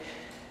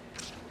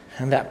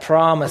And that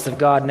promise of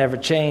God never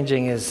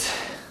changing is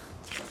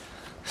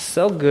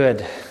so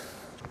good,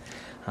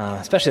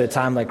 especially at a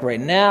time like right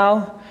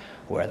now,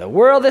 where the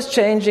world is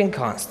changing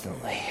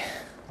constantly.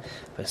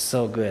 But it's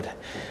so good.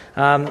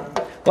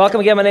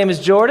 Welcome again. My name is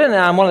Jordan, and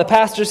I'm one of the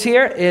pastors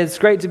here. It's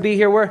great to be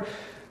here. We're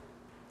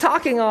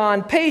talking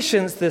on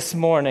patience this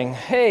morning.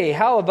 Hey,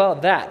 how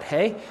about that?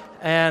 Hey,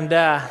 and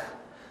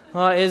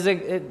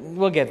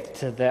we'll get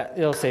to that.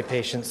 It'll say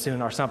patience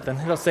soon or something.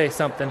 It'll say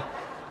something.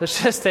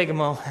 Let's just take a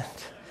moment.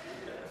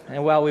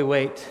 And while we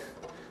wait,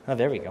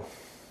 there we go.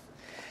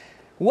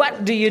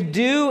 What do you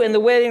do in the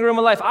waiting room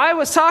of life? I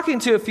was talking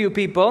to a few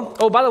people.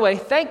 Oh, by the way,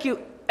 thank you,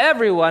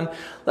 everyone.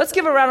 Let's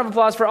give a round of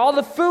applause for all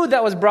the food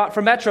that was brought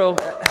from Metro.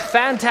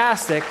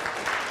 Fantastic.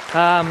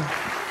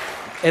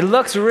 It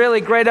looks really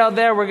great out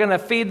there. We're going to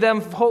feed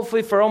them,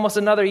 hopefully, for almost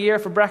another year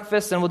for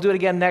breakfast, and we'll do it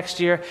again next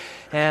year.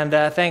 And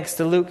thanks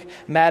to Luke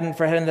Madden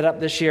for heading it up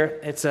this year.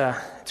 It's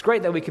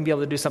great that we can be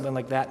able to do something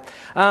like that.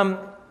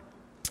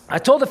 I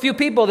told a few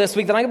people this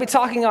week that I'm going to be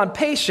talking on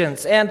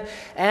patience, and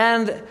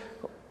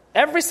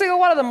every single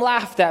one of them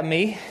laughed at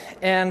me,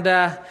 and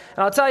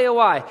I'll tell you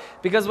why.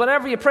 Because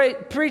whenever you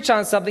preach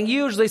on something,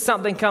 usually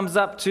something comes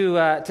up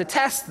to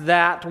test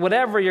that,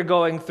 whatever you're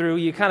going through,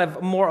 you're kind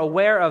of more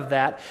aware of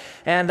that.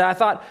 And I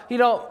thought,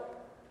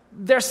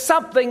 there's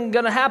something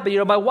going to happen.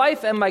 My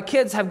wife and my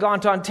kids have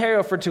gone to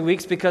Ontario for 2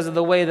 weeks because of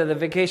the way that the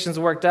vacations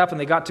worked up, and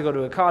they got to go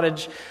to a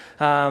cottage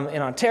in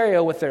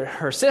Ontario with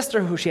her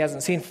sister, who she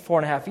hasn't seen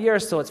for 4.5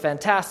 years, so it's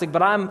fantastic.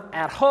 But I'm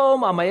at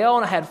home on my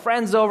own. I had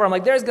friends over. I'm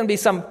like, there's going to be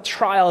some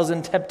trials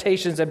and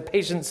temptations and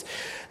patience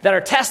that are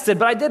tested,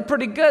 but I did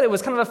pretty good. It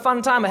was kind of a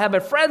fun time. I had my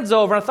friends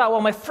over, and I thought,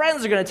 well, my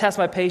friends are going to test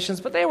my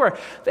patience, but they were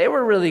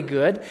really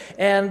good.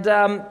 And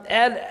then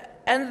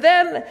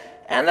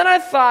I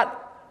thought,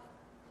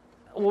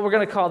 well, we're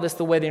going to call this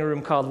the waiting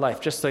room called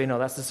life, just so you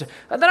know.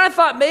 And then I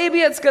thought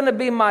maybe it's going to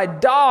be my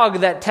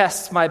dog that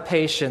tests my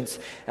patience.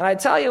 And I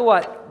tell you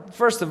what,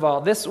 first of all,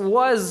 this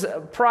was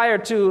prior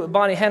to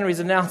Bonnie Henry's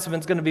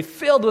announcement. It's going to be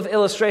filled with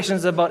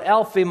illustrations about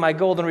Elfie, my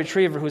golden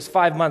retriever, who's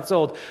 5 months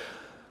old,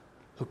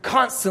 who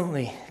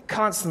constantly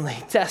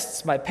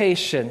tests my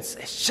patience.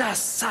 It's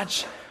just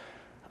such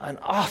an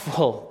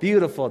awful,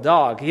 beautiful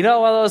dog. One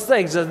of those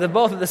things. They're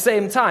both at the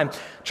same time.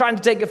 Trying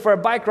to take it for a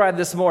bike ride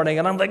this morning,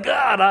 and I'm like,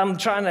 God, I'm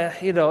trying to,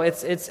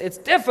 it's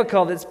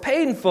difficult, it's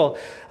painful.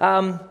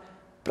 But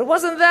it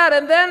wasn't that.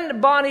 And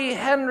then Bonnie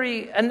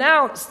Henry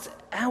announced,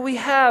 and we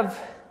have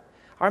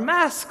our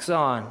masks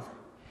on.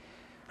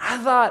 I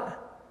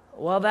thought,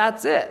 well,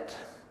 that's it.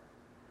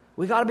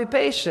 We got to be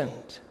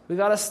patient. We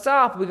got to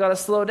stop. We got to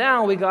slow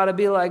down. We got to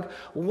be like,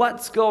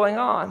 what's going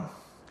on?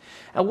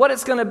 And what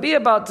it's going to be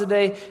about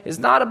today is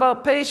not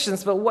about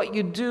patience, but what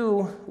you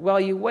do while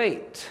you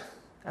wait.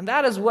 And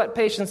that is what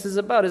patience is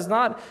about. It's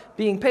not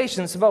being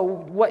patient. It's about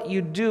what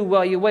you do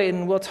while you wait,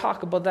 and we'll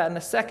talk about that in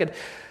a second.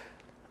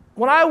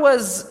 When I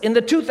was in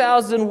the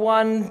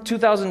 2001,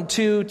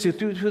 2002 to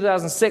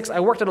 2006, I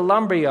worked at a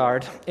lumber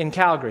yard in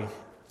Calgary.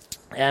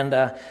 And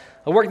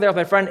I worked there with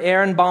my friend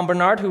Aaron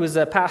Bombernard, who is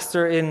a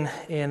pastor in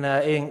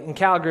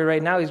Calgary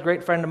right now. He's a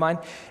great friend of mine.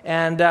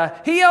 And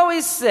he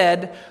always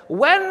said,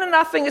 when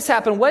nothing has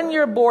happened, when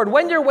you're bored,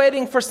 when you're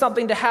waiting for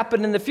something to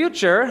happen in the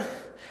future,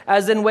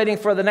 as in waiting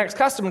for the next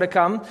customer to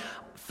come,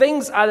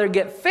 things either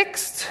get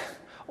fixed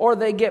or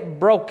they get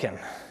broken.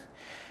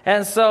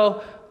 And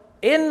so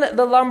in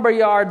the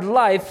lumberyard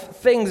life,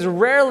 things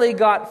rarely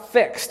got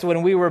fixed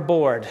when we were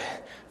bored.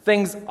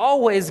 Things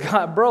always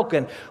got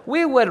broken.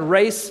 We would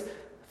race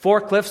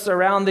forklifts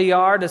around the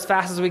yard as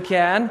fast as we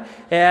can,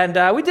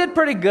 and we did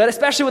pretty good.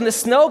 Especially when the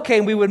snow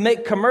came, we would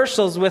make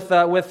commercials with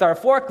our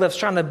forklifts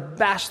trying to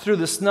bash through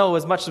the snow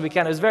as much as we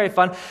can. It was very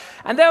fun.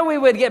 And then we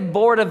would get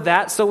bored of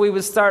that, so we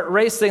would start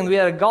racing. We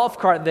had a golf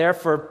cart there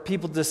for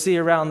people to see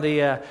around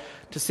the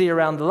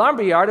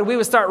lumberyard, and we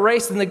would start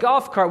racing the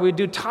golf cart. We would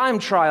do time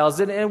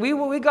trials, and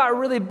we got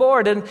really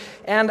bored.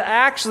 And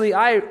actually,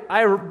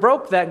 I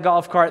broke that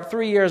golf cart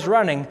 3 years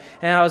running,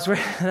 and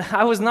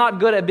I was not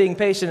good at being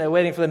patient and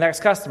waiting for the next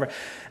customer.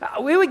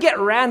 We would get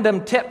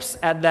random tips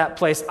at that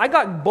place. I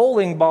got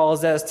bowling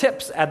balls as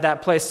tips at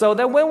that place. So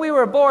then when we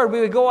were bored,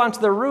 we would go onto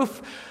the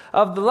roof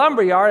of the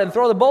lumberyard and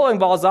throw the bowling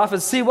balls off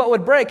and see what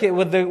would break it.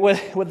 Would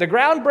the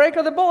ground break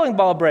or the bowling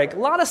ball break? A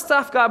lot of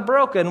stuff got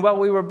broken while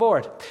we were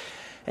bored.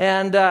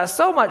 And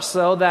so much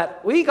so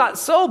that we got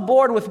so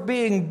bored with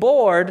being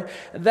bored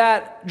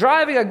that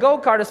driving a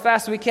go-kart as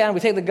fast as we can, we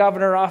take the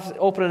governor off,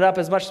 open it up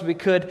as much as we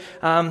could.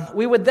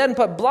 We would then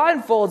put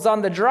blindfolds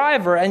on the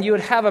driver, and you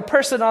would have a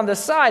person on the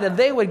side, and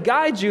they would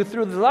guide you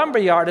through the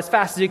lumberyard as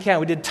fast as you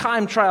can. We did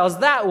time trials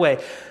that way.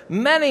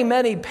 Many,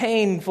 many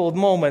painful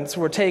moments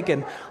were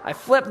taken. I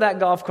flipped that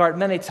golf cart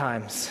many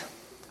times.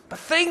 But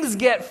things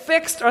get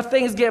fixed or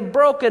things get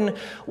broken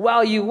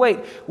while you wait.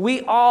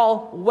 We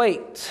all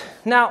wait.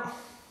 Now,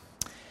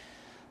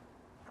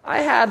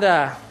 I had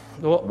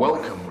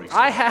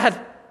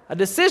a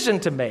decision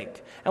to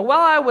make. And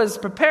while I was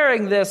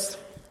preparing this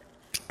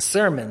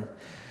sermon,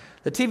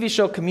 the TV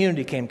show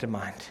Community came to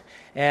mind.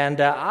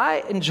 And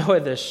I enjoy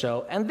this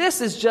show. And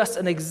this is just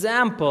an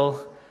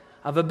example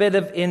of a bit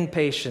of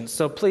impatience.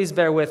 So please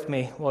bear with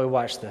me while we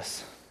watch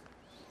this.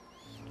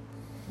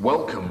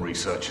 Welcome,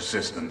 research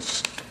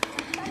assistants.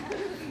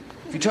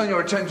 If you turn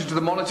your attention to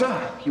the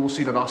monitor, you will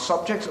see that our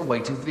subjects are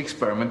waiting for the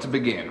experiment to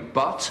begin.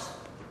 But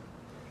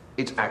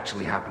it's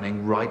actually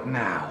happening right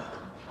now.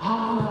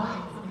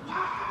 Wow.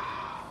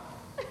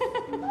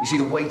 You see,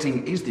 the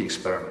waiting is the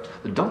experiment.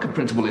 The Duncan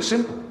principle is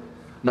simple.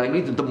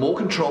 Namely, that the more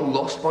control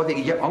lost by the...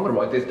 Yeah, I'm going to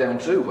write this down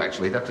too,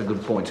 actually. That's a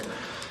good point.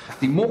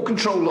 The more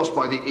control lost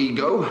by the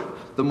ego,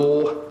 the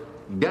more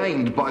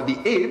gained by the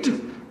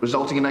id,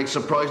 resulting in a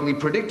surprisingly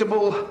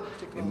predictable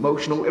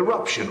emotional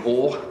eruption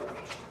or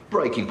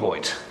breaking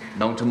point,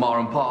 known to Ma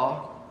and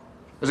Pa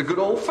as a good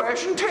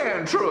old-fashioned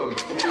tantrum.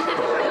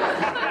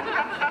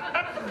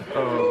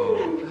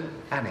 Oh,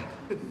 Annie,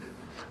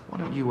 why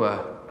don't you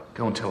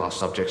go and tell our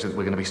subjects that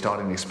we're going to be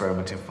starting the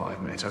experiment in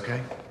 5 minutes,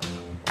 okay?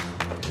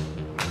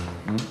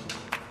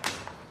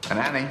 And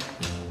Annie,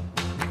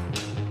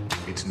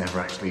 it's never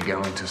actually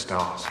going to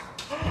start.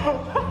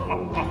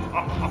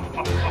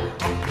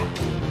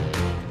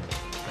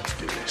 Let's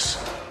do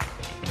this.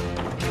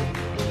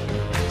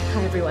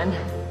 Hi, everyone.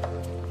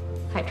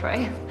 Hi,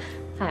 Troy.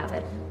 Hi,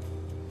 Ovid.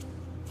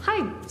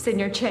 Hi,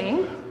 Senior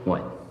Chang.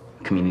 What?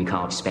 Community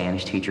college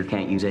Spanish teacher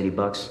can't use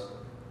 $80?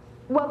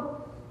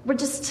 Well, we're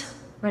just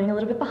running a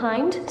little bit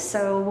behind,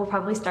 so we'll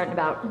probably start in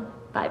about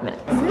 5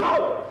 minutes.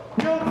 No!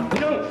 No, no,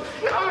 no,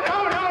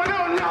 no, no,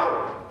 no,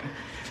 no!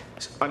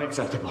 It's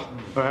unacceptable,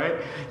 all right?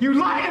 You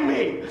lie to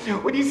me!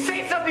 When you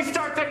say something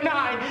starts at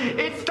 9,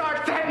 it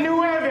starts at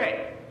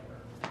 9!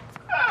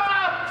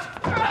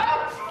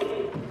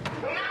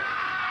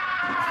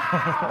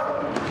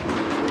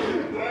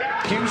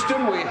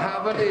 Houston, we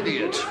have an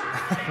idiot.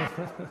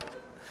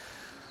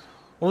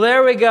 Well,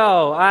 there we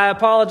go. I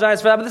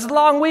apologize for that, but this is a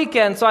long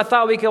weekend, so I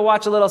thought we could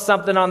watch a little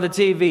something on the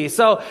TV.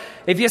 So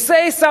if you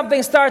say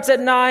something starts at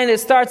 9, it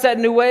starts at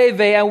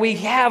Nueve, and we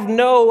have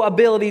no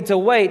ability to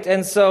wait.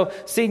 And so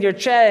Senior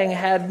Chang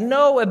had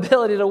no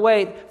ability to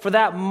wait for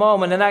that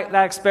moment, and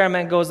that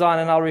experiment goes on,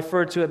 and I'll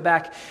refer to it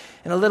back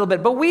in a little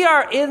bit. But we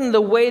are in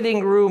the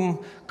waiting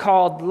room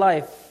called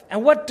life.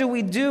 And what do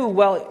we do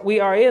while we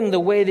are in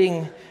the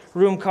waiting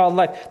room called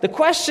life? The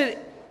question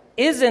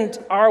isn't,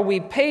 are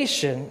we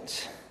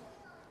patient?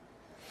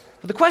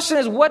 The question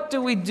is, what do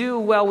we do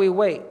while we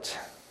wait?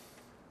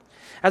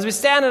 As we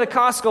stand in a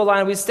Costco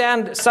line, we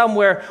stand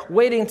somewhere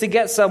waiting to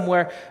get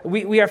somewhere,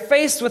 we are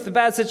faced with a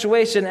bad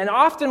situation, and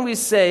often we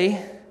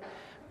say,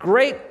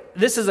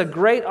 this is a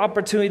great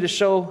opportunity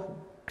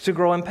to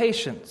grow in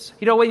patience.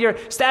 You know, when you're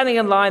standing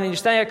in line and you're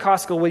standing at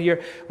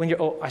Costco,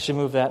 oh, I should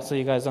move that so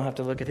you guys don't have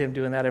to look at him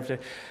doing that after.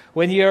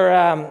 When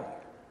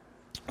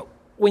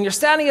you're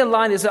standing in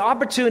line, it's an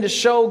opportunity to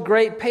show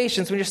great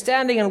patience. When you're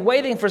standing and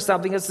waiting for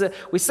something,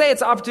 we say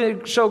it's an opportunity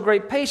to show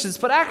great patience,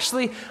 but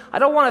actually, I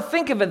don't want to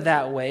think of it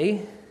that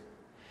way.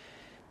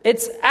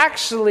 It's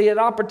actually an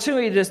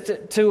opportunity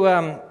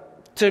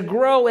to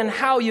grow in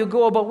how you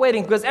go about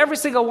waiting, because every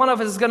single one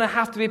of us is going to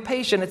have to be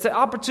patient. It's an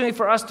opportunity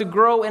for us to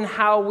grow in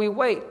how we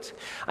wait.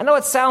 I know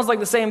it sounds like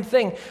the same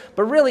thing,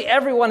 but really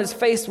everyone is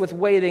faced with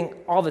waiting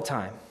all the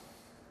time.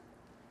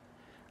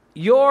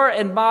 Your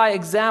and my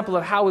example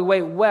of how we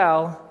wait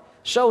well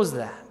shows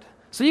that.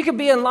 So you could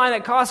be in line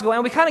at Costco,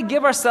 and we kind of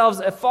give ourselves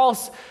a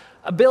false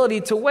ability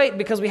to wait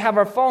because we have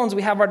our phones,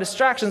 we have our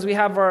distractions, we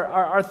have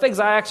our things.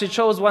 I actually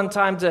chose one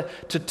time to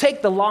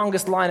take the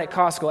longest line at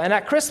Costco. And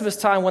at Christmas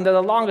time, when they're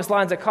the longest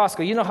lines at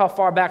Costco, you know how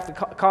far back the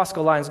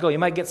Costco lines go. You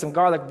might get some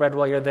garlic bread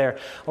while you're there,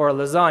 or a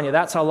lasagna.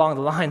 That's how long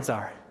the lines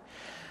are.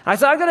 I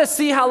said, I'm going to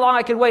see how long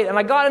I can wait. And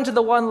I got into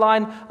the one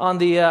line on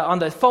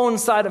the phone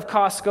side of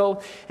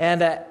Costco.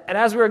 And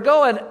as we were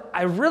going,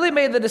 I really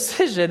made the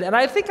decision, and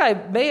I think I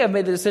may have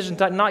made the decision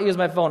to not use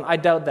my phone. I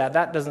doubt that.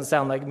 That doesn't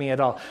sound like me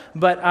at all.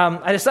 But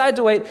I decided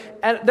to wait.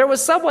 And there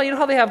was someone, you know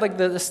how they have like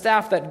the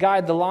staff that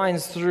guide the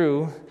lines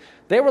through?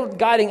 They were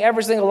guiding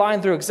every single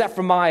line through except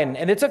for mine.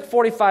 And it took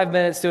 45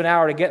 minutes to an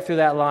hour to get through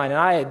that line.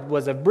 And it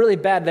was a really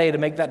bad day to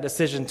make that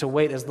decision to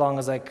wait as long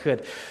as I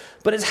could.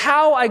 But it's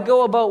how I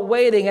go about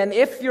waiting. And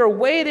if you're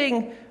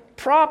waiting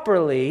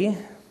properly,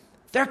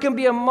 there can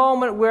be a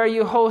moment where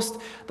you host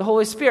the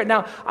Holy Spirit.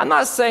 Now, I'm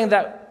not saying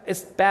that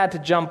it's bad to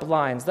jump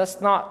lines.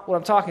 That's not what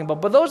I'm talking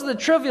about. But those are the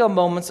trivial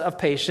moments of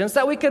patience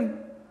that we can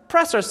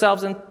press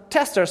ourselves and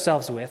test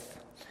ourselves with.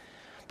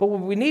 But what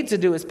we need to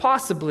do is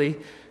possibly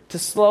to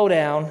slow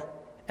down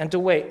and to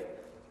wait.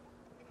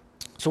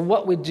 So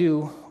what we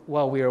do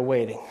while we are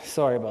waiting.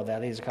 Sorry about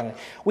that.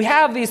 We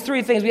have these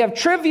three things. We have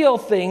trivial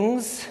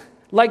things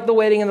like the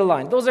waiting in the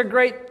line. Those are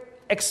great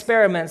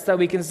experiments that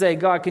we can say,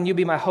 God, can you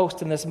be my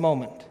host in this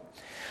moment?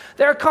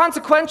 There are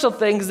consequential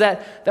things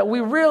that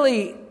we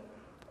really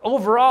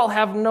overall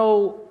have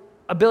no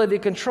ability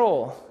to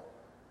control.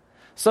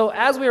 So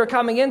as we were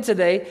coming in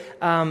today,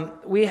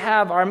 we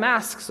have our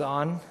masks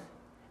on.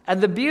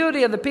 And the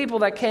beauty of the people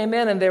that came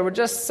in and they were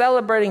just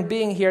celebrating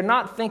being here,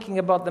 not thinking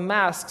about the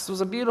masks, was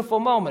a beautiful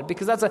moment,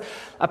 because that's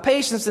a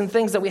patience in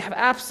things that we have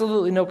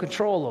absolutely no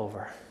control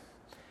over.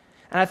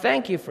 And I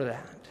thank you for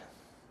that.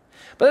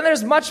 But then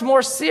there's much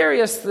more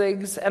serious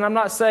things, and I'm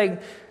not saying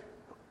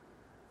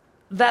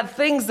that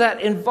things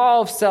that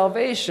involve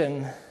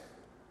salvation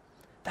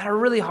that are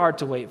really hard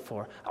to wait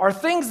for, or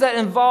things that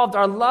involved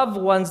our loved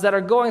ones that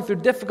are going through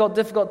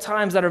difficult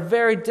times that are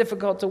very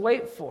difficult to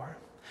wait for.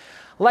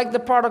 Like the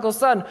prodigal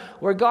son,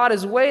 where God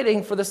is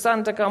waiting for the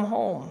son to come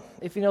home,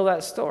 if you know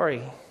that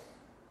story.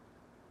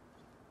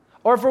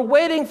 Or if we're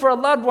waiting for a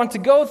loved one to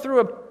go through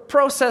a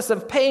process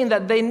of pain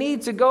that they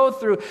need to go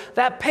through,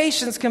 that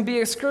patience can be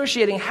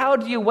excruciating. How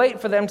do you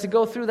wait for them to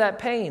go through that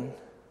pain?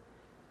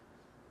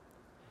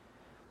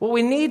 What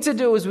we need to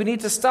do is we need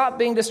to stop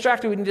being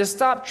distracted. We need to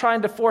stop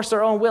trying to force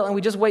our own will, and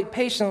we just wait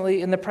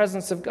patiently in the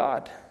presence of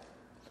God.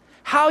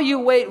 How you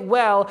wait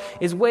well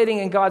is waiting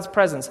in God's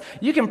presence.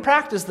 You can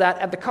practice that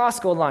at the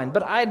Costco line,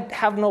 but I'd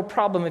have no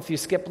problem if you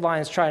skip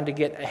lines trying to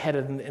get ahead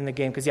in the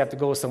game because you have to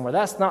go somewhere.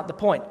 That's not the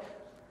point.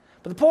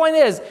 But the point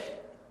is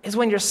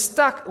when you're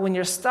stuck, when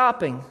you're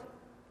stopping,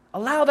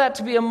 allow that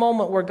to be a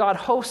moment where God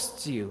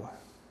hosts you,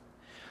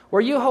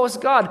 where you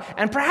host God,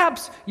 and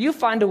perhaps you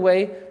find a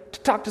way to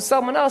talk to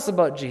someone else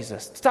about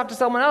Jesus, to talk to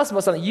someone else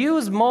about something.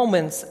 Use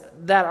moments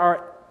that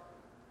are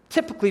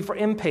typically for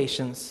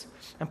impatience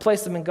and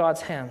place them in God's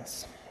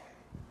hands.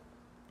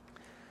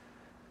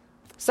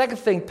 Second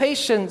thing,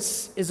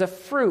 patience is a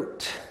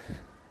fruit,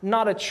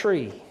 not a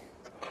tree.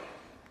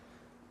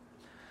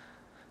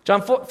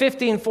 John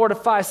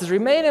 15:4-5 says,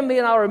 "Remain in me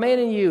and I'll remain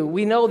in you."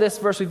 We know this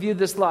verse, we've viewed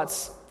this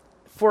lots.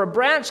 "For a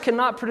branch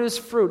cannot produce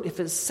fruit if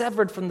it's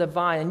severed from the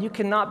vine, and you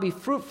cannot be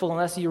fruitful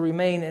unless you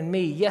remain in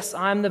me. Yes,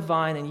 I am the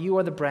vine and you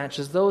are the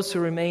branches. Those who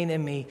remain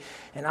in me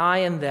and I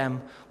in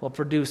them will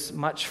produce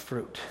much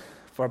fruit.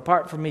 For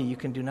apart from me, you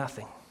can do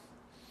nothing."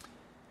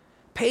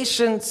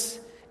 Patience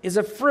is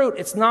a fruit,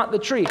 it's not the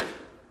tree.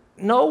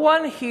 No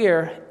one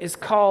here is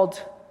called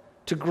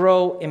to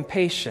grow in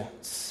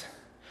patience.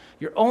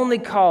 You're only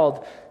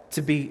called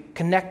to be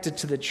connected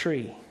to the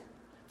tree.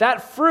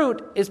 That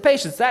fruit is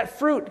patience. That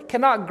fruit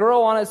cannot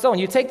grow on its own.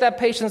 You take that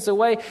patience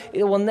away,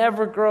 it will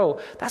never grow.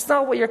 That's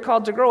not what you're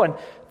called to grow in.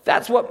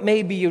 That's what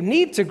maybe you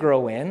need to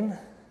grow in,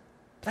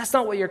 but that's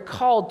not what you're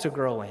called to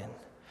grow in.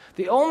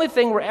 The only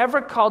thing we're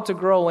ever called to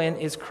grow in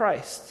is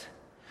Christ.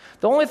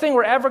 The only thing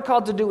we're ever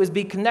called to do is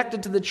be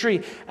connected to the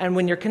tree. And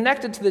when you're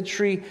connected to the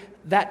tree,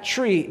 that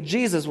tree,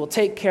 Jesus, will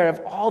take care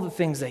of all the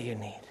things that you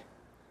need.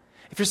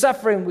 If you're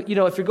suffering,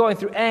 if you're going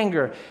through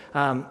anger,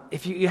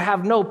 if you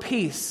have no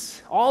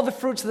peace, all the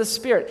fruits of the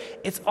Spirit,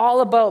 it's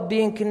all about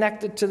being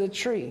connected to the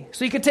tree.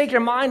 So you can take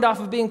your mind off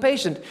of being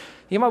patient.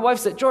 My wife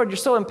said, "George, you're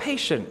so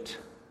impatient."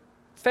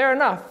 Fair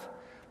enough.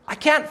 I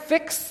can't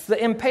fix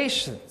the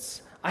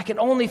impatience. I can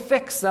only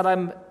fix that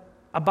I'm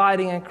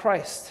abiding in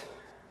Christ.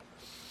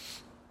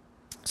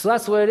 So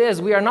that's what it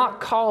is. We are not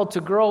called to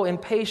grow in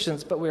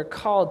patience, but we're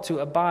called to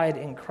abide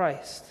in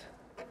Christ.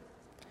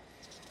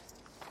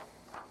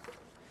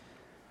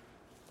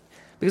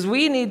 Because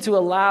we need to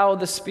allow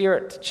the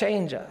Spirit to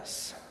change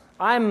us.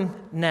 I'm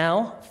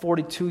now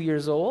 42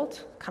 years old,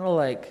 kind of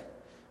like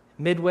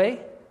midway.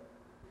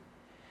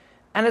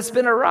 And it's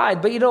been a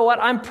ride. But you know what?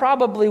 I'm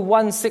probably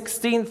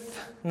 1/16.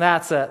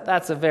 That's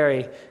a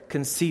very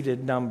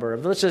conceited number.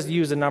 Let's just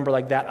use a number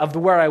like that of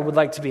where I would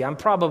like to be. I'm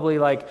probably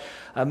like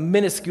a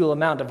minuscule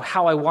amount of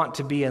how I want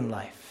to be in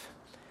life.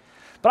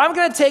 But I'm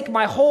going to take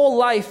my whole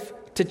life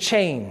to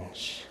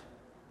change.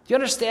 Do you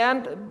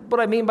understand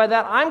what I mean by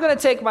that? I'm going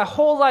to take my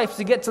whole life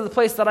to get to the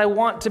place that I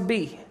want to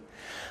be.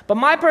 But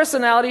my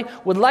personality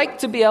would like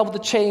to be able to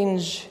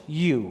change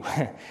you.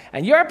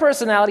 And your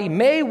personality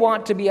may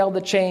want to be able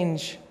to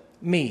change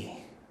me.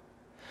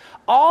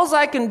 All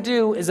I can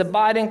do is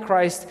abide in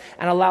Christ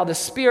and allow the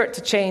Spirit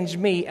to change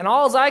me. And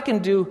all I can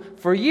do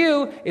for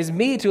you is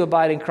me to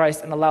abide in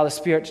Christ and allow the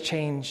Spirit to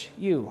change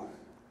you.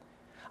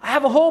 I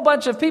have a whole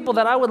bunch of people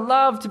that I would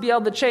love to be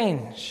able to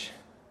change.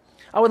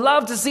 I would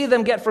love to see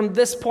them get from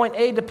this point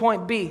A to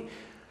point B.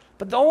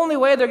 But the only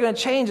way they're going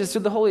to change is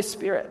through the Holy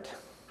Spirit.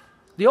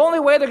 The only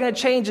way they're going to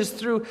change is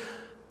through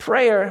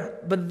prayer,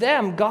 but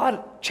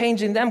God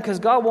changing them, because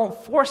God won't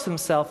force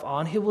himself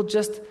on. He will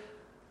just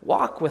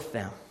walk with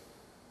them.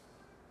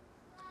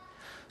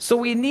 So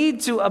we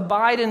need to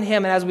abide in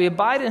him, and as we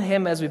abide in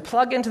him, as we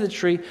plug into the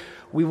tree,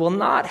 we will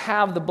not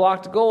have the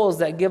blocked goals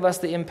that give us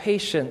the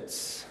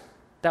impatience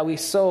that we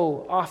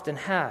so often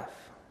have.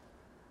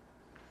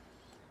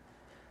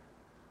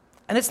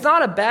 And it's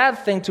not a bad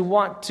thing to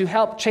want to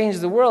help change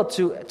the world,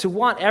 to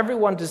want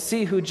everyone to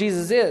see who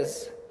Jesus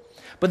is.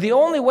 But the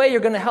only way you're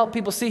going to help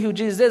people see who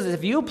Jesus is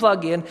if you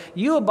plug in,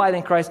 you abide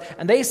in Christ,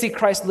 and they see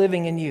Christ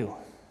living in you.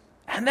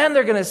 And then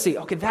they're going to see,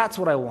 okay, that's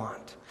what I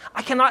want.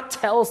 I cannot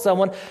tell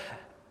someone,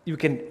 you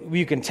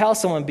can tell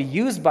someone be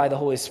used by the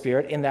Holy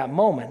Spirit in that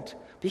moment,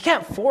 but you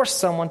can't force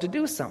someone to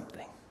do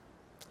something.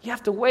 You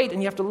have to wait,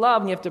 and you have to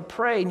love, and you have to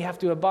pray, and you have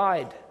to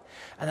abide.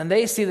 And then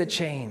they see the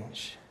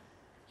change.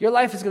 Your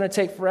life is going to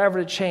take forever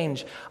to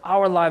change.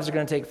 Our lives are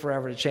going to take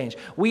forever to change.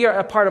 We are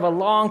a part of a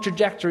long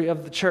trajectory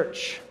of the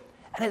church,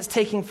 and it's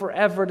taking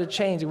forever to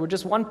change. We're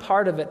just one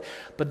part of it,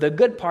 but the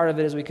good part of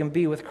it is we can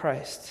be with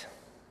Christ.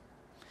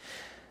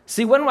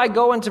 See, when I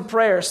go into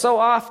prayer, so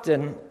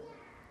often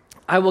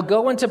I will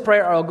go into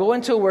prayer, or I'll go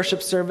into a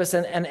worship service,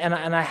 and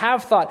I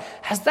have thought,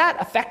 has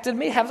that affected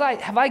me? Have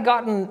I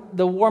gotten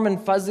the warm and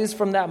fuzzies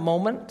from that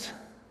moment?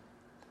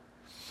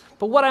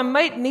 But what I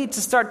might need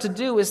to start to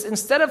do is,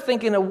 instead of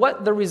thinking of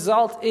what the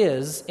result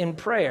is in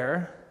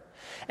prayer,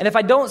 and if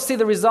I don't see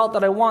the result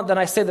that I want, then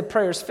I say the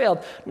prayer's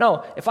failed.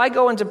 No, if I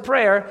go into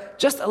prayer,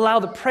 just allow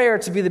the prayer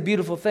to be the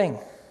beautiful thing.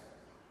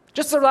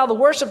 Just allow the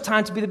worship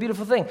time to be the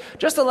beautiful thing.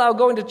 Just allow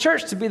going to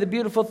church to be the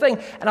beautiful thing,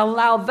 and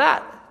allow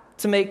that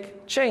to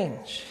make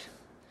change.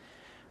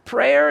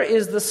 Prayer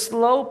is the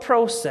slow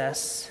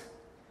process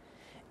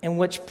in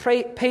which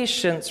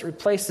patience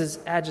replaces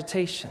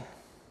agitation.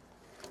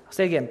 I'll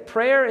say it again.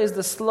 Prayer is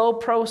the slow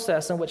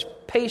process in which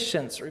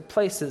patience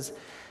replaces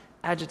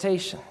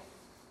agitation.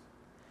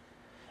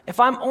 If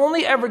I'm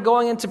only ever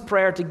going into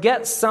prayer to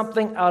get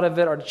something out of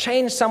it, or to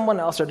change someone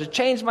else, or to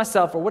change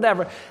myself, or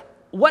whatever,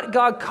 what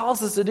God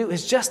calls us to do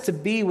is just to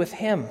be with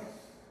Him.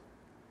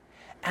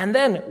 And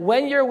then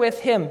when you're with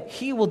Him,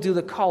 He will do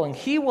the calling.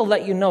 He will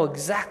let you know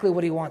exactly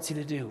what He wants you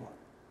to do.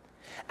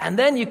 And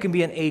then you can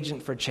be an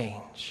agent for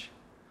change.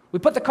 We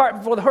put the cart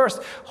before the horse,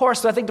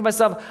 so I think to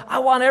myself, I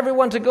want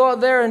everyone to go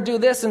out there and do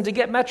this, and to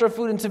get Metro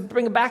food, and to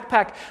bring a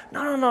backpack.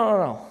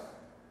 No.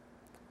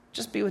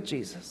 Just be with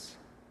Jesus.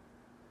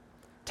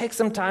 Take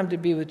some time to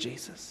be with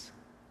Jesus.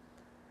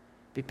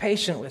 Be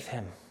patient with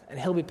Him, and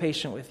He'll be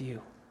patient with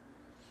you.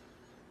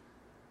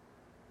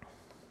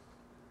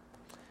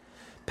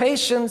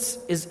 Patience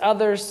is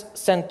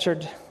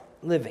others-centered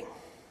living.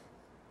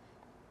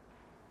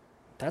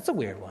 That's a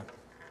weird one.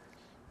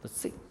 Let's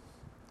see.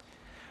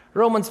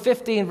 Romans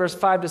 15, verse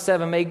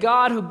 5-7. May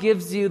God, who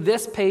gives you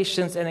this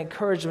patience and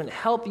encouragement,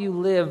 help you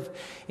live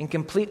in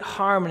complete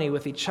harmony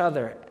with each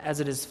other,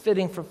 as it is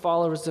fitting for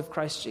followers of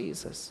Christ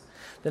Jesus.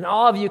 Then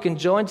all of you can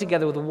join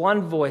together with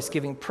one voice,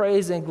 giving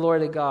praise and glory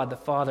to God, the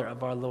Father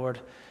of our Lord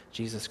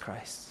Jesus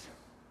Christ.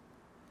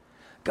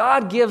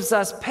 God gives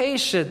us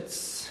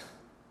patience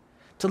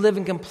to live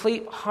in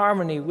complete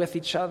harmony with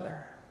each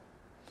other.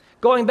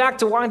 Going back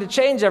to wanting to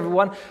change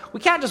everyone, we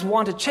can't just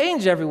want to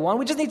change everyone.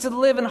 We just need to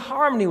live in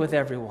harmony with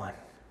everyone.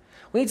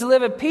 We need to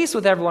live at peace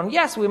with everyone.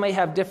 Yes, we may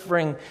have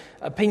differing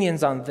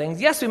opinions on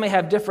things. Yes, we may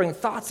have differing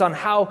thoughts on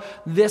how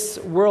this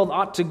world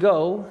ought to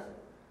go.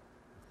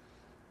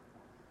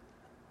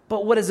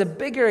 But what is a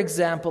bigger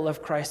example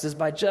of Christ is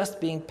by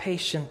just being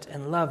patient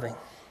and loving.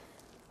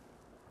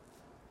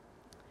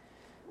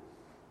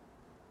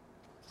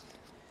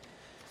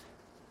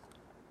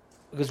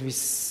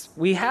 Because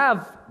we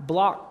have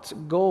blocked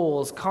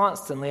goals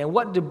constantly. And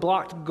what do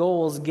blocked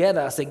goals get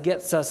us? It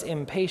gets us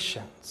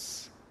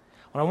impatience.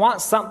 When I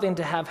want something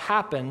to have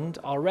happened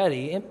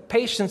already,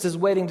 impatience is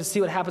waiting to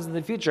see what happens in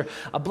the future.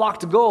 A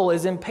blocked goal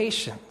is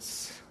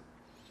impatience.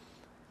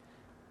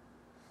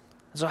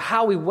 So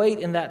how we wait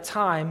in that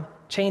time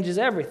changes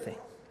everything.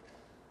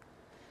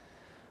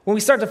 When we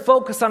start to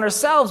focus on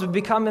ourselves, we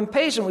become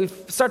impatient. We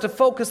start to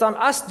focus on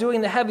us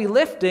doing the heavy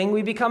lifting,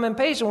 we become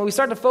impatient. When we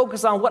start to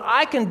focus on what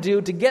I can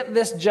do to get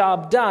this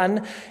job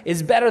done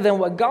is better than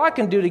what God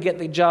can do to get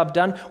the job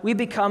done, we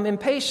become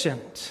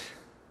impatient.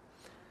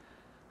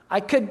 I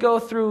could go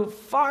through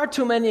far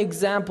too many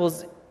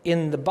examples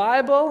in the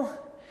Bible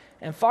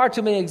and far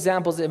too many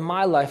examples in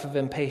my life of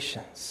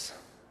impatience.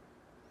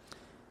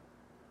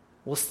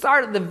 We'll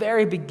start at the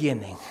very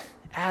beginning,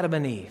 Adam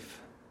and Eve.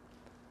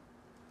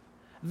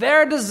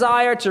 Their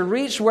desire to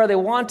reach where they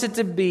wanted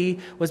to be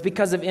was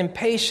because of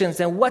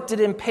impatience. And what did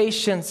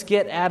impatience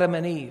get Adam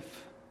and Eve?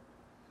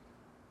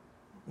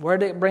 Where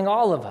did it bring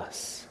all of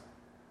us?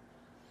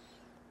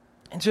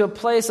 Into a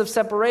place of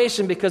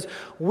separation, because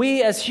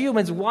we as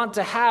humans want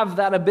to have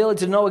that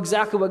ability to know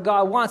exactly what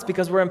God wants,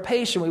 because we're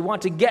impatient. We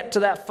want to get to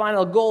that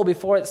final goal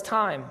before it's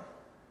time.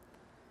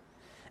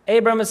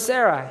 Abraham and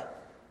Sarai,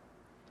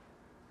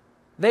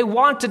 they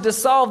wanted to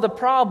solve the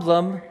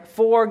problem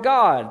for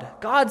God.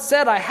 God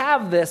said, I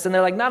have this. And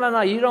they're like,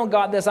 no, you don't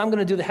got this. I'm going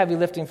to do the heavy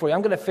lifting for you.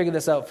 I'm going to figure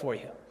this out for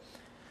you.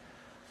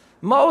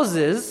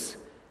 Moses,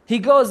 he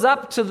goes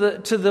up to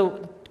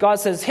the God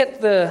says,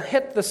 hit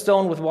the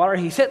stone with water.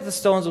 He hit the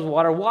stones with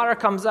water. Water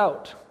comes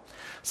out.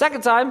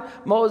 Second time,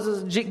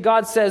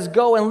 God says,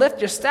 go and lift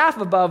your staff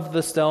above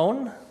the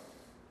stone,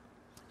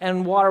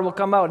 and water will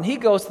come out. And he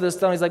goes to the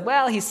stone. He's like,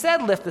 well, he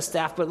said lift the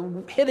staff, but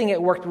hitting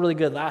it worked really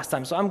good last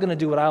time, so I'm going to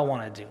do what I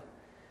want to do.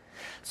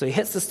 So he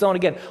hits the stone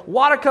again.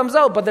 Water comes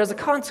out, but there's a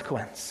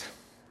consequence.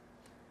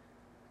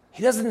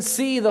 He doesn't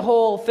see the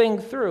whole thing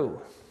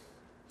through.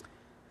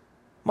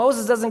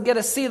 Moses doesn't get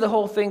to see the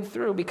whole thing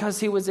through because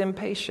he was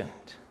impatient.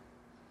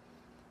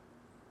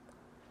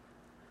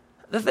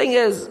 The thing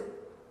is,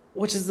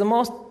 which is the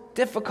most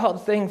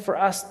difficult thing for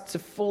us to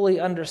fully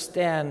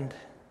understand,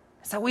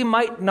 is that we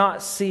might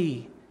not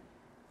see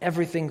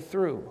everything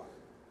through.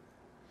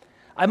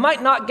 I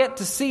might not get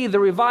to see the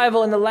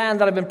revival in the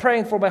land that I've been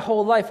praying for my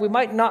whole life. We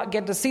might not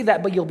get to see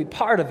that, but you'll be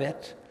part of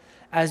it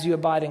as you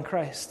abide in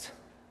Christ.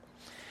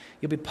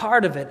 You'll be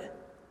part of it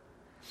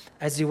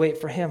as you wait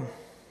for Him.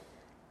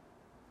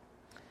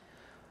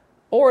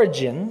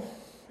 Origen,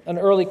 an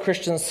early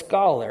Christian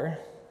scholar,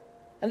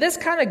 and this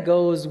kind of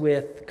goes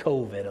with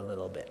COVID a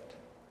little bit.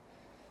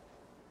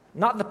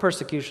 Not the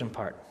persecution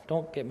part.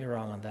 Don't get me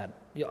wrong on that.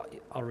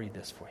 I'll read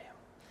this for you.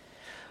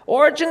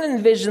 Origen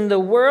envisioned the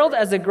world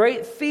as a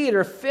great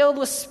theater filled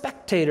with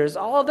spectators,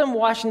 all of them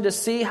watching to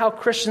see how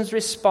Christians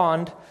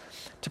respond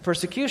to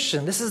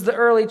persecution. This is the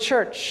early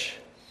church,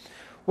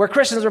 where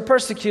Christians were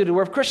persecuted,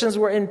 where Christians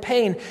were in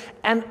pain.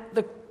 And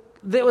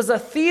there was a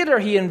theater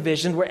he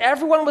envisioned where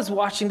everyone was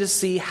watching to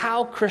see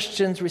how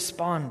Christians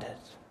responded.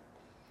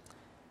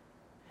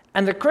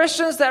 And the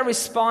Christians that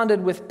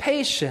responded with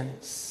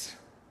patience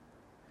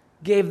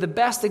gave the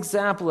best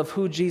example of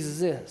who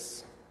Jesus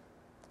is.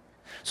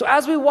 So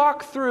as we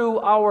walk through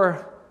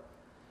our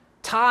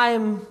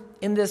time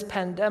in this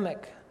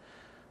pandemic,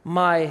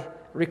 my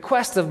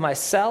request of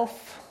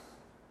myself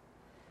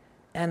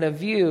and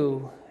of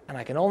you, and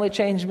I can only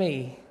change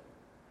me,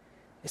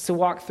 is to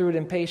walk through it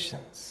in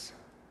patience.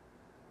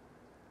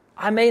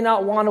 I may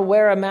not want to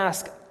wear a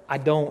mask. I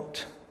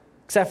don't,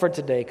 except for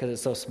today because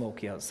it's so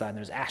smoky outside and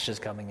there's ashes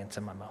coming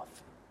into my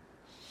mouth.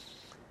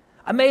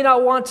 I may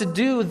not want to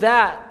do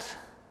that.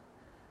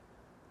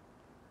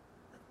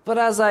 But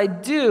as I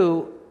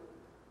do,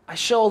 I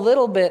show a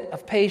little bit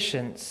of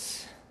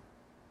patience.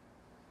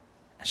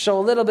 I show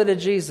a little bit of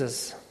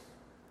Jesus,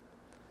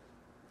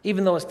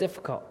 even though it's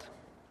difficult.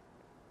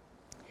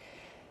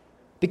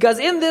 Because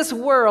in this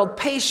world,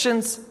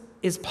 patience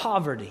is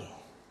poverty.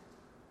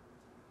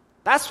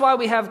 That's why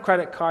we have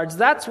credit cards.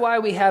 That's why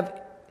we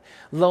have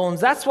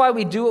loans. That's why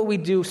we do what we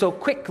do so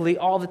quickly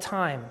all the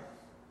time.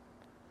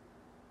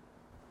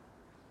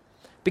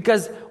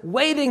 Because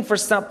waiting for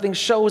something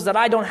shows that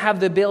I don't have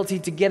the ability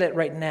to get it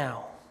right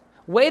now.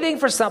 Waiting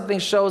for something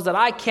shows that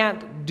I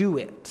can't do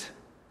it.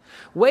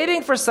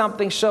 Waiting for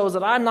something shows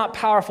that I'm not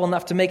powerful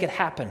enough to make it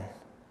happen.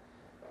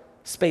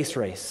 Space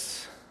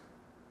race.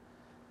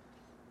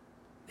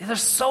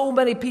 There's so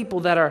many people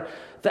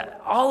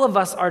that all of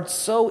us are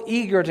so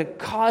eager to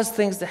cause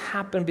things to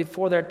happen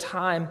before their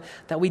time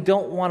that we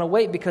don't want to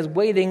wait, because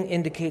waiting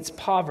indicates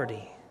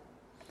poverty.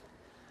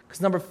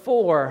 Because number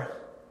 4,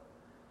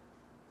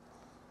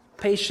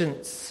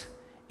 patience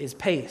is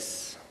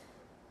pace.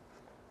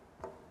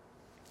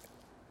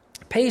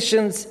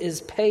 Patience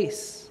is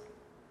pace.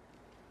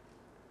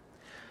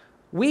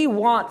 We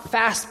want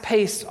fast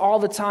pace all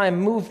the time.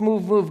 Move,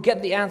 move, move.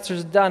 Get the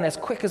answers done as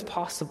quick as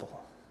possible.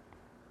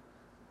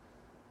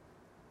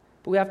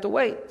 But we have to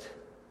wait.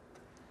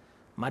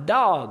 My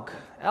dog,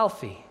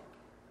 Alfie.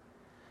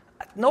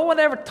 No one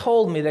ever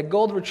told me that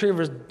golden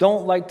retrievers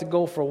don't like to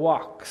go for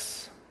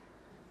walks.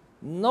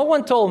 No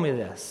one told me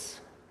this,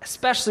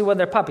 especially when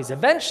they're puppies.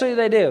 Eventually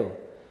they do.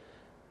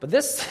 But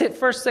this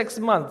first 6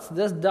 months,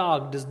 this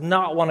dog does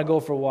not want to go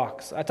for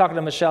walks. I talked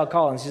to Michelle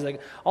Collins. She's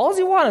like, all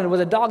he wanted was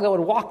a dog that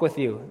would walk with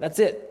you. That's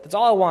it. That's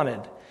all I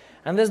wanted.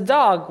 And this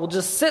dog will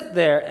just sit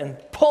there and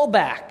pull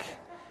back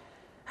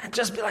and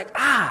just be like,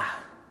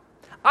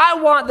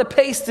 I want the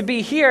pace to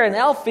be here, and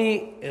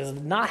Alfie is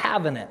not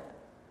having it.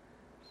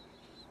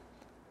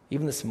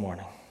 Even this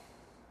morning,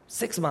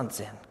 6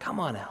 months in, come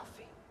on,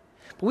 Alfie.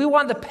 But we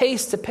want the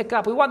pace to pick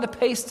up. We want the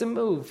pace to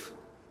move.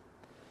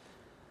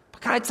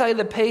 But can I tell you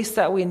the pace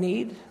that we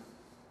need?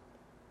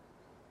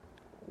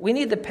 We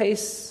need the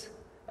pace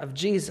of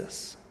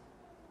Jesus.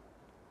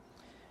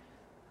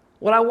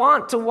 What I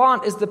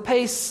want is the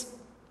pace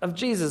of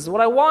Jesus. What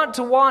I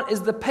want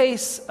is the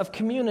pace of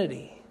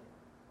community.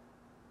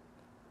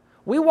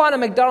 We want a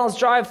McDonald's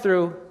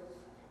drive-thru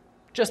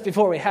just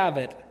before we have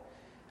it,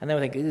 and then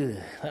we think,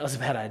 that was a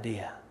bad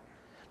idea.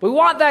 We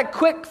want that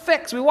quick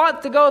fix. We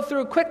want to go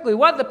through quickly. We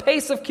want the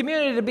pace of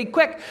community to be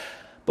quick.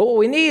 But what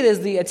we need is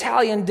the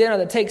Italian dinner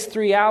that takes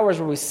 3 hours,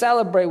 where we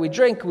celebrate, we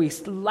drink, we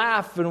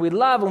laugh, and we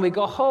love, and we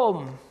go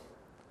home.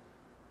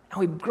 And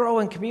we grow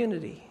in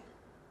community.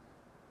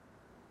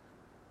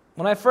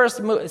 When I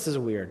first moved, this is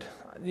weird.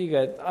 I'm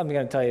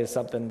going to tell you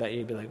something that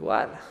you'd be like,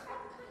 what?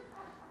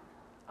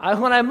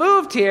 When I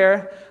moved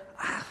here,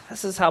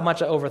 this is how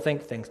much I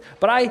overthink things.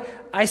 But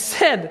I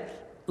said,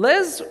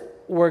 Liz,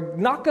 we're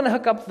not going to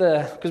hook up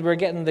because we're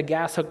getting the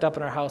gas hooked up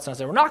in our house. And I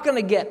said, we're not going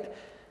to get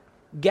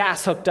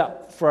gas hooked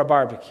up for a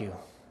barbecue.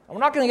 We're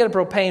not going to get a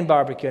propane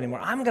barbecue anymore.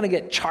 I'm going to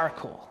get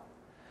charcoal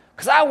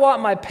because I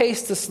want my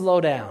pace to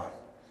slow down.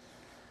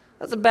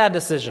 That's a bad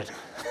decision.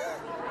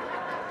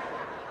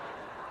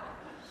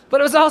 But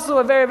it was also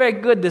a very, very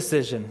good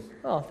decision.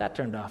 Oh, that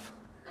turned off.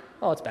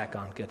 Oh, it's back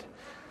on. Good.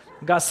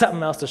 Got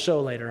something else to show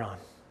later on.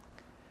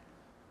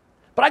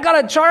 But I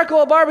got a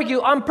charcoal barbecue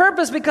on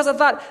purpose because I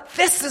thought,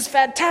 this is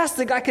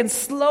fantastic. I can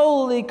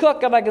slowly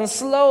cook, and I can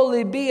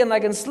slowly be, and I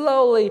can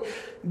slowly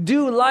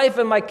do life.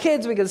 And my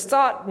kids, we can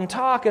start and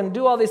talk and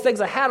do all these things.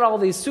 I had all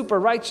these super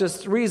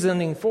righteous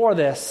reasoning for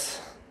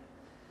this.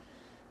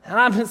 And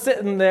I'm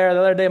sitting there the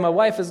other day. My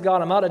wife is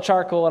gone. I'm out of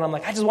charcoal. And I'm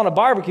like, I just want a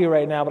barbecue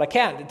right now, but I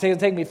can't. It'll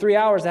take me 3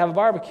 hours to have a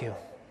barbecue.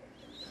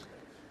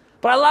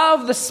 But I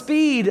love the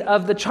speed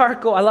of the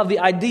charcoal. I love the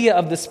idea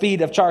of the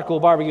speed of charcoal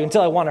barbecue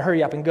until I want to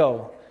hurry up and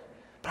go.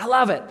 But I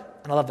love it,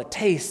 and I love the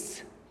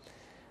taste.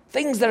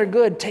 Things that are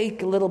good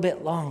take a little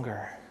bit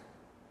longer.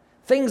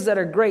 Things that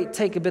are great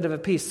take a bit of a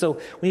piece. So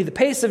we need the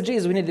pace of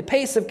Jesus. We need the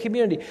pace of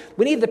community.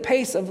 We need the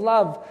pace of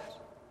love.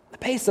 The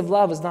pace of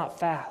love is not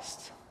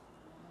fast.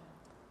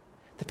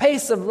 The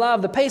pace of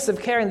love, the pace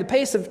of caring, the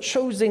pace of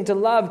choosing to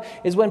love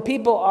is when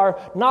people are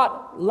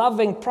not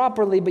loving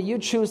properly, but you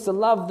choose to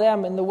love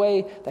them in the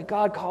way that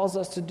God calls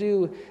us to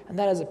do, and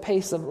that is a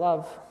pace of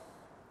love.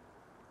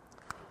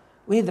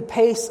 We need the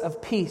pace of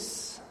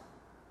peace.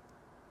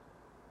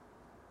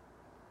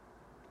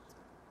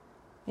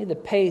 We need the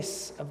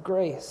pace of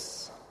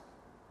grace.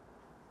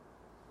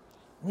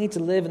 We need to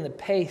live in the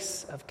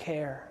pace of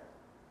care.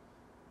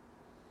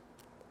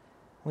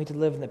 We need to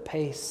live in the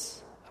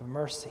pace of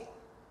mercy.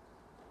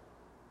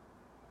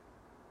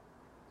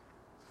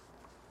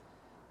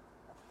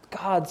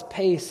 God's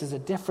pace is a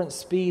different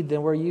speed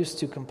than we're used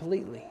to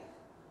completely.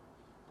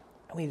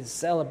 And we need to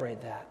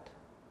celebrate that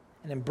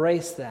and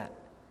embrace that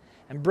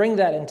and bring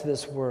that into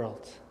this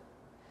world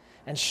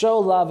and show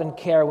love and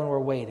care when we're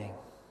waiting.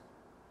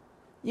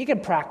 You can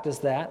practice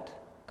that.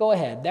 Go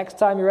ahead. Next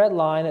time you're at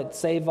line at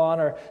Save-On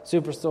or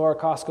Superstore or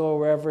Costco or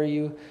wherever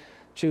you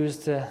choose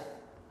to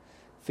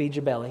feed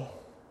your belly,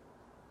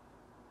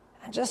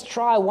 and just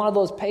try one of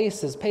those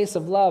paces, pace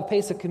of love,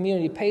 pace of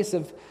community, pace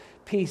of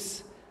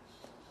peace,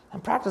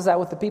 and practice that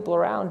with the people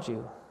around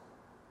you.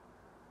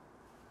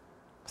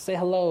 Say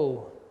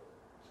hello.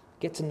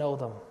 Get to know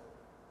them.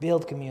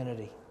 Build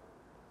community.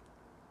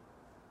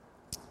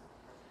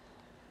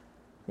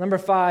 Number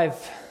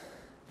 5,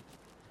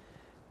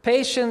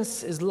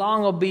 patience is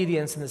long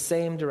obedience in the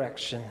same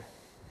direction.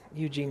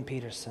 Eugene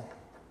Peterson.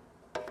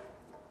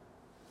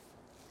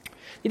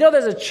 You know,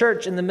 there's a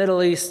church in the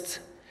Middle East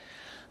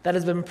that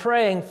has been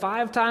praying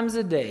 5 times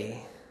a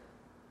day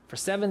for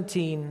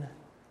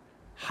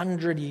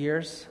 1,700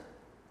 years.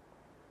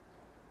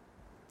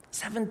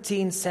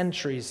 17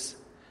 centuries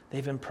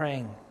they've been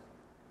praying.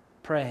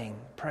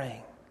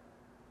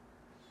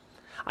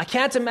 I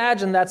can't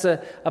imagine that's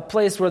a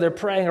place where they're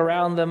praying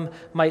around them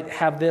might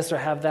have this or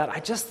have that. I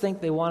just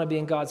think they want to be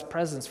in God's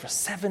presence for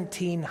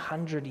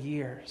 1,700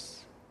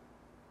 years.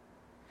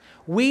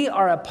 We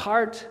are a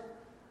part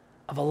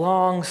of a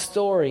long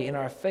story in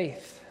our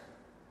faith.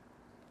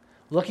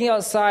 Looking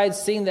outside,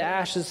 seeing the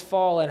ashes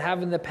fall and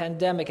having the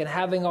pandemic and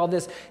having all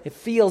this, it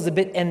feels a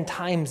bit end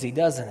timesy,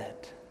 doesn't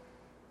it?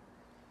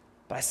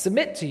 But I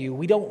submit to you,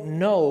 we don't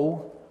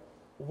know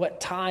what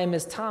time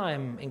is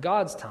time in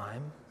God's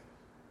time.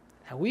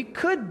 And we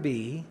could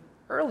be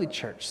early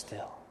church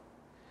still.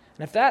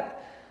 And if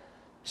that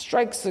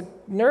strikes a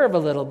nerve a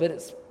little bit,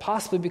 it's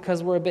possibly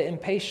because we're a bit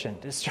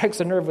impatient. It strikes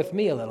a nerve with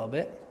me a little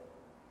bit.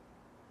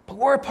 But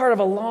we're a part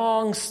of a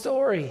long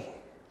story.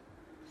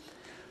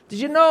 Did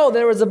you know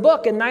there was a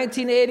book in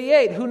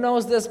 1988? Who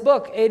knows this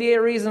book? 88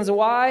 Reasons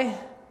Why?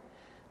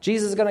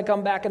 Jesus is going to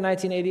come back in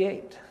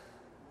 1988.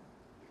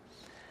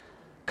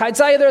 Can I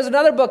tell you there was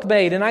another book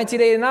made in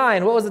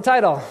 1989? What was the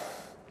title?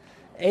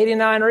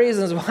 89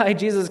 Reasons Why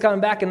Jesus is coming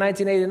back in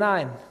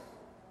 1989.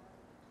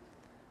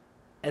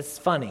 It's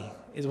funny,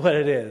 is what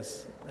it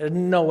is. There's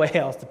no way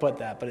else to put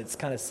that, but it's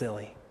kind of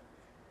silly.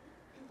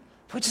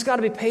 We just got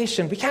to be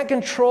patient. We can't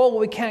control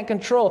what we can't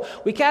control.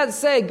 We can't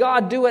say,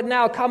 God, do it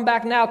now, come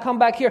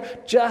back here.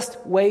 Just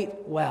wait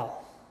well.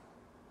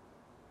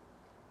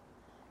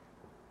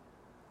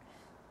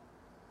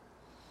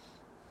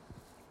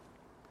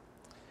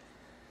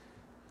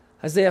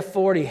 Isaiah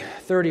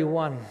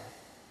 40:31.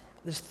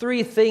 There's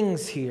 3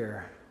 things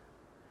here.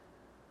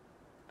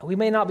 We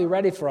may not be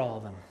ready for all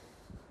of them.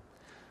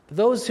 But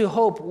those who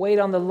hope, wait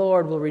on the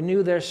Lord, will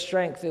renew their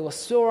strength. They will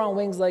soar on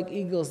wings like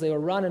eagles. They will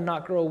run and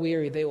not grow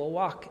weary. They will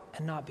walk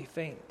and not be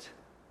faint.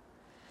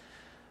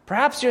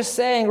 Perhaps you're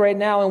saying right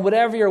now, and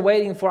whatever you're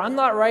waiting for, I'm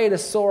not ready to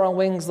soar on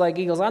wings like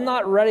eagles. I'm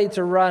not ready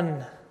to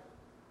run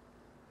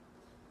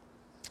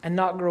and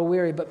not grow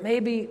weary. But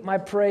maybe my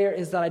prayer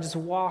is that I just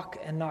walk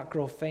and not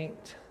grow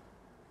faint.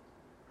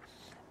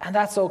 And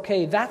that's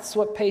okay. That's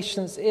what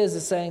patience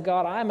is saying,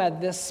 God, I'm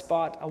at this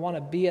spot. I want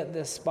to be at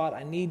this spot.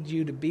 I need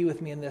you to be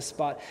with me in this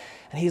spot.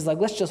 And he's like,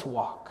 let's just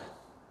walk.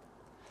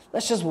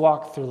 Let's just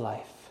walk through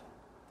life.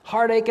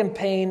 Heartache and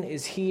pain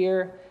is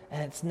here,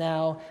 and it's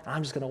now, and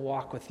I'm just going to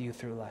walk with you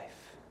through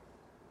life.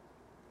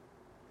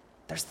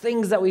 There's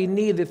things that we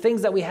need, the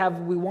things that we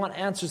want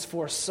answers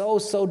for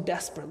so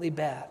desperately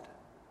bad.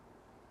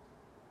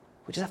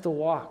 We just have to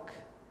walk,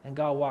 and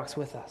God walks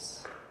with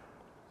us.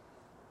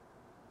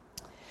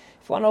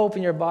 If you want to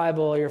open your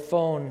Bible or your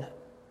phone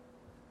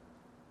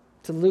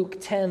to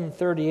Luke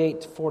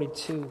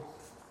 10:38-42.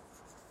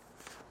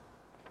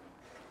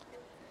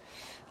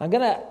 I'm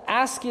going to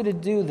ask you to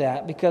do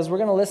that because we're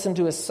going to listen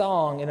to a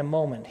song in a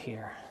moment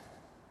here.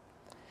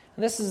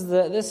 And this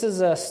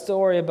is a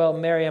story about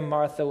Mary and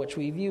Martha, which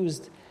we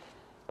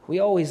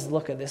always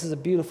look at. This is a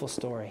beautiful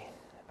story.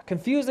 A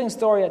confusing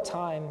story at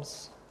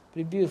times,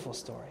 but a beautiful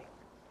story.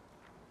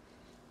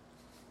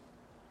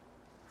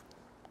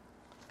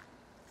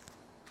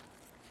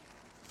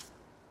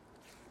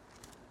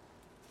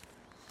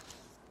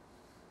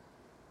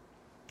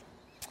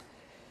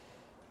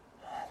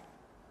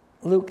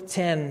 Luke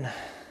 10,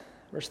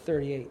 verse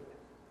 38.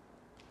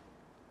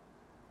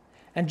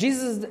 And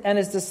Jesus and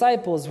his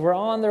disciples were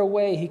on their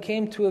way. He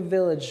came to a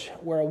village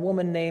where a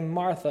woman named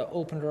Martha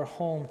opened her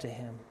home to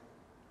him.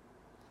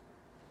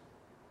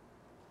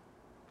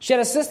 She had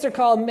a sister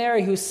called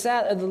Mary who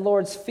sat at the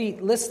Lord's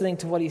feet listening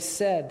to what he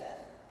said.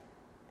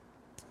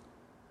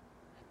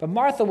 But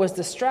Martha was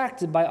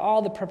distracted by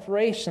all the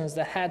preparations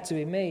that had to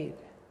be made.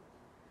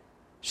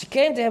 She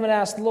came to him and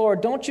asked,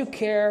 "Lord, don't you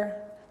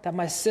care that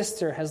my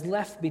sister has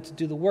left me to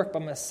do the work by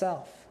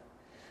myself?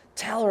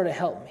 Tell her to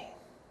help me."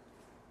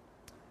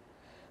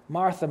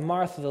 "Martha,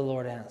 Martha," the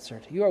Lord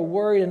answered, "you are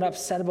worried and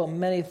upset about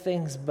many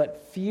things,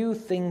 but few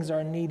things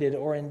are needed,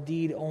 or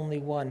indeed only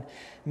one.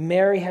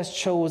 Mary has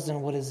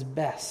chosen what is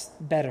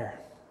better,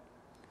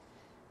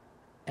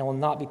 and will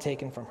not be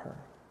taken from her."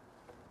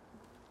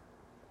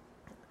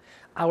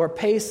 Our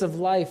pace of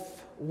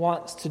life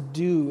wants to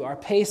do. Our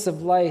pace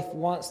of life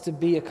wants to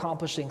be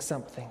accomplishing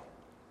something.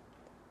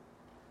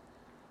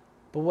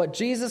 But what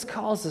Jesus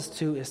calls us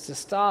to is to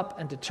stop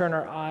and to turn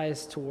our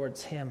eyes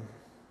towards him.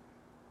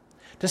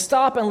 To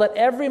stop and let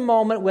every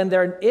moment when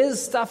there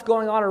is stuff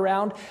going on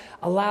around,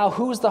 allow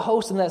who's the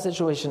host in that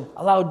situation?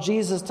 Allow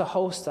Jesus to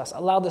host us.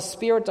 Allow the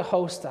Spirit to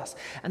host us.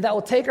 And that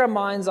will take our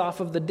minds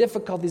off of the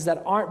difficulties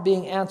that aren't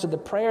being answered, the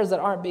prayers that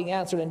aren't being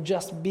answered, and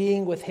just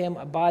being with him,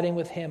 abiding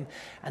with him.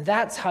 And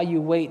that's how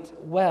you wait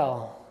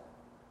well,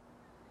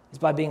 is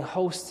by being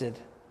hosted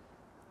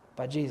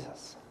by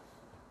Jesus.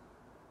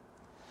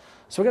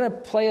 So we're going to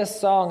play a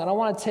song, and I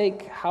want to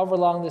take however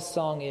long this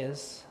song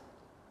is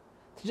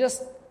to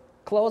just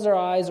close our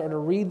eyes or to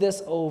read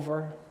this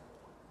over,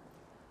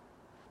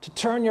 to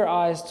turn your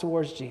eyes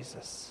towards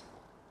Jesus.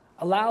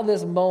 Allow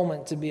this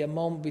moment to be a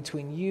moment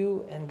between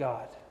you and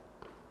God.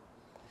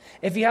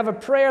 If you have a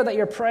prayer that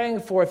you're praying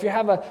for, if you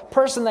have a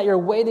person that you're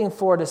waiting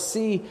for to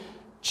see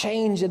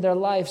change in their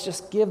lives,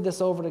 just give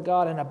this over to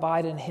God and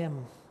abide in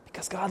him.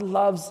 Because God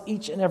loves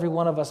each and every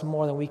one of us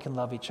more than we can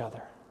love each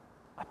other.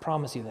 I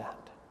promise you that.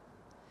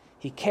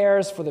 He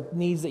cares for the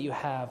needs that you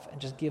have, and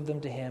just give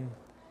them to him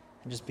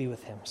and just be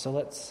with him. So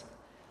let's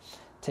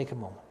take a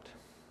moment.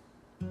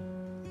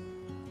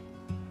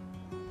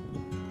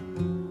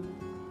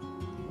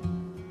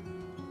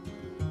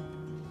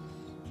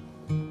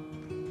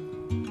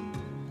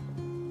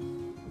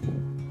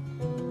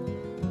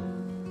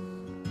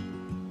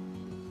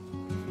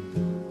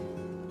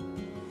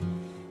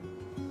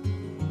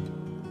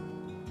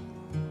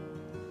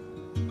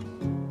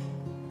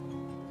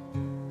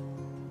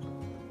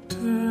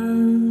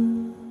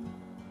 Turn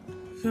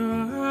your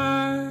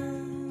eyes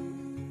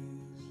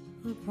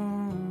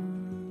upon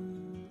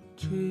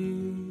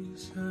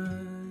Jesus.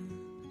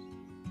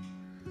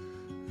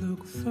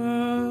 Look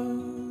full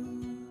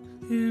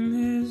in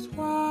his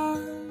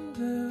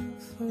wonderful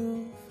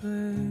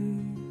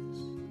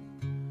face,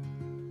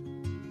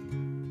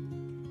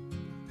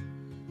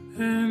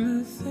 and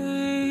the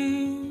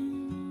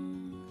things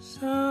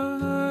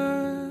of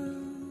earth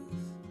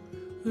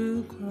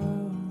will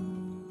grow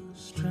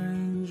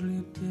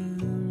strangely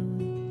dim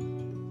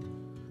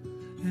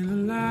in the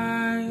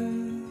light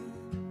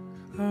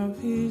of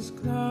his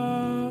glory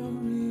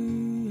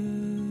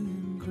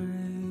and grace.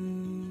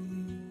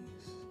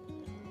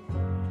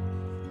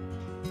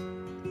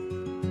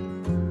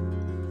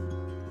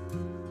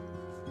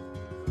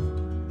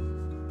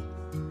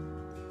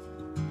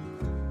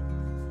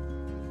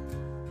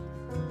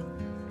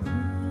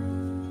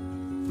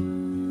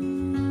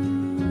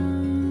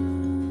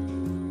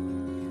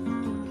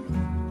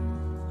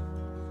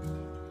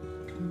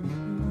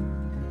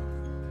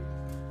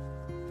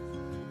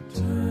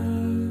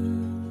 Turn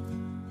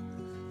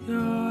your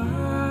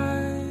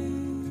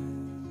eyes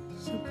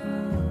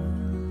upon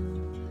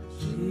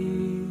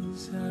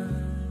Jesus.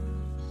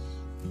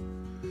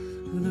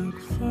 Look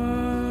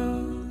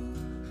full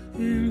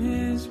in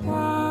his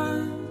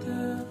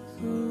wonderful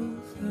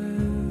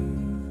face,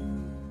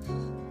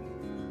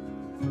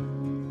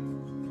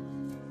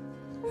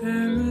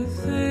 and the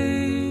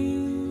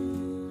things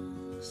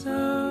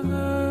of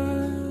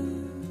earth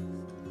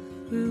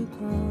will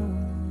grow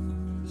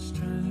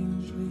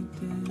strangely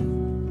dim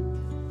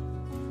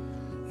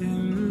in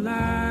the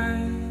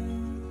light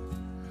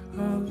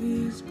of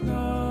his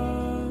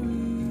glory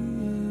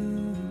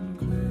and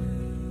grace,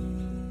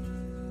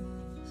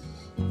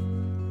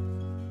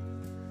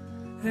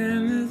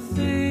 and the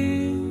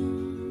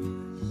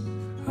things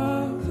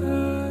of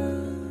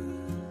earth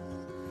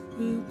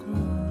will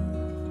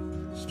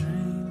grow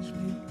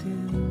strangely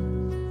dim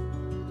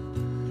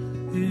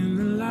in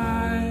the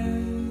light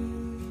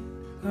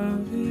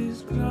of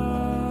his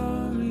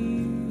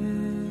glory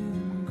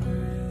and grace.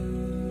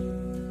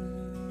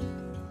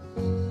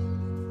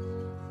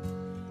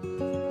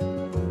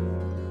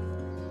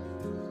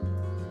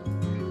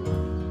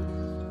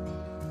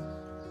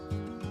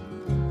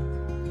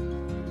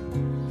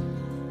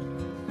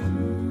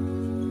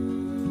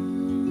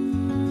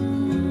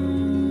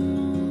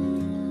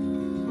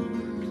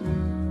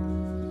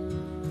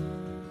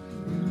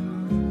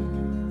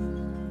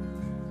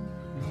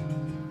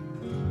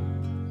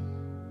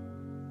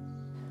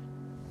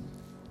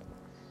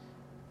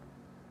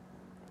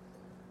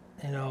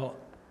 You know,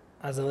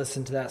 as I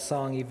listen to that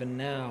song even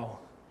now,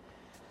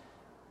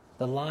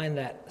 the line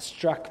that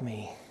struck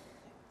me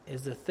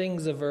is the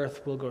things of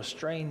earth will grow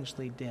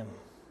strangely dim.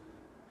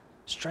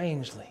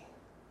 Strangely.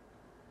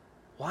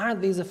 Why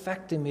aren't these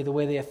affecting me the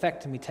way they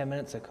affected me 10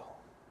 minutes ago?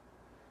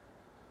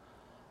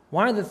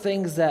 Why are the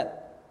things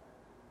that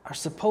are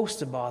supposed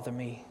to bother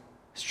me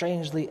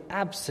strangely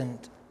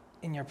absent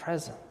in your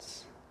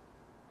presence?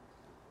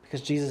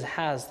 Because Jesus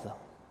has them.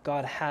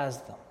 God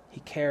has them. He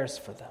cares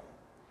for them.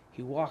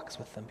 He walks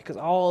with them. Because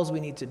all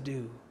we need to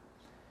do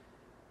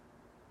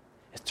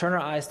is turn our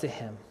eyes to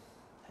him,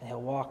 and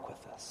he'll walk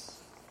with us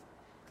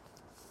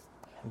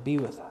and be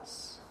with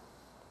us.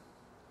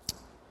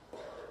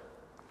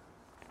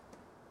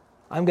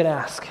 I'm going to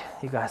ask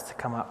you guys to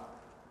come up.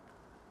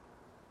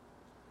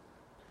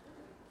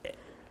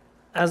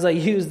 As I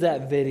use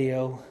that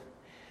video,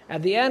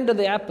 at the end of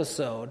the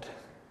episode,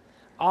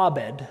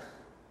 Abed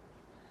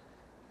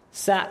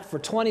sat for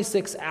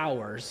 26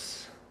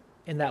 hours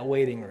in that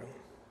waiting room.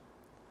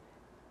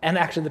 And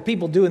actually, the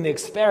people doing the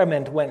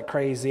experiment went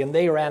crazy, and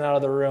they ran out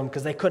of the room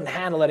because they couldn't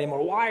handle it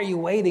anymore. Why are you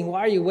waiting? Why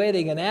are you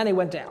waiting? And Annie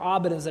went to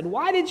Abed and said,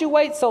 why did you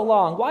wait so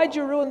long? Why did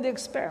you ruin the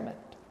experiment?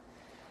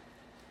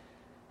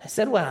 I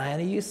said, well,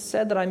 Annie, you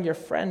said that I'm your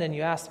friend, and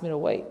you asked me to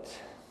wait.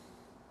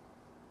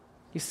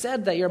 You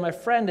said that you're my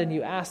friend, and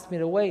you asked me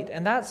to wait.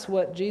 And that's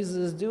what Jesus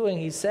is doing.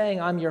 He's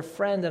saying, I'm your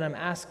friend, and I'm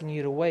asking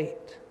you to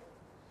wait.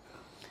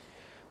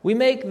 We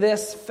make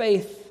this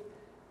faith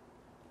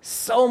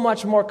so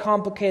much more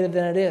complicated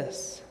than it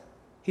is.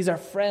 He's our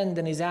friend,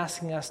 and he's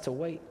asking us to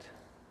wait.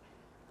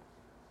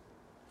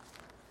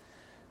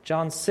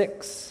 John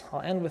 6,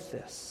 I'll end with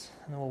this,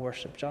 and then we'll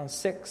worship. John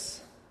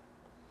 6,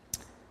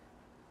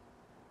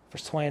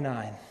 verse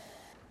 29.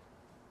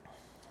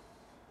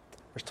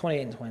 Verse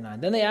 28 and 29.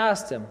 Then they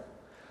asked him,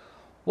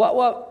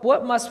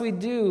 what must we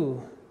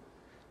do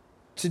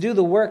to do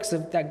the works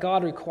that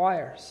God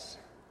requires?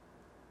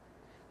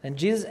 And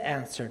Jesus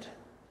answered,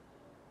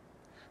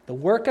 the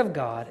work of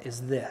God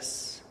is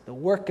this. The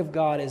work of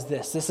God is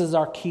this. This is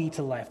our key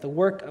to life. The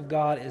work of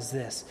God is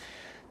this,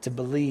 to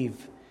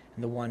believe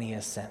in the one he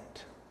has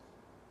sent.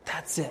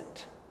 That's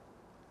it.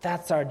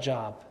 That's our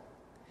job,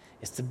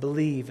 is to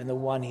believe in the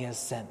one he has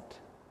sent.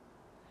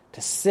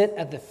 To sit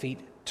at the feet,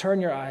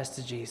 turn your eyes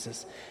to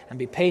Jesus, and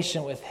be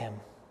patient with him,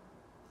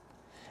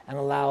 and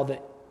allow the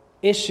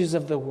issues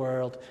of the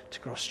world to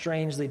grow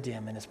strangely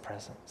dim in his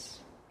presence.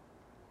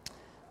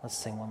 Let's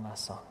sing one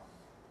last song.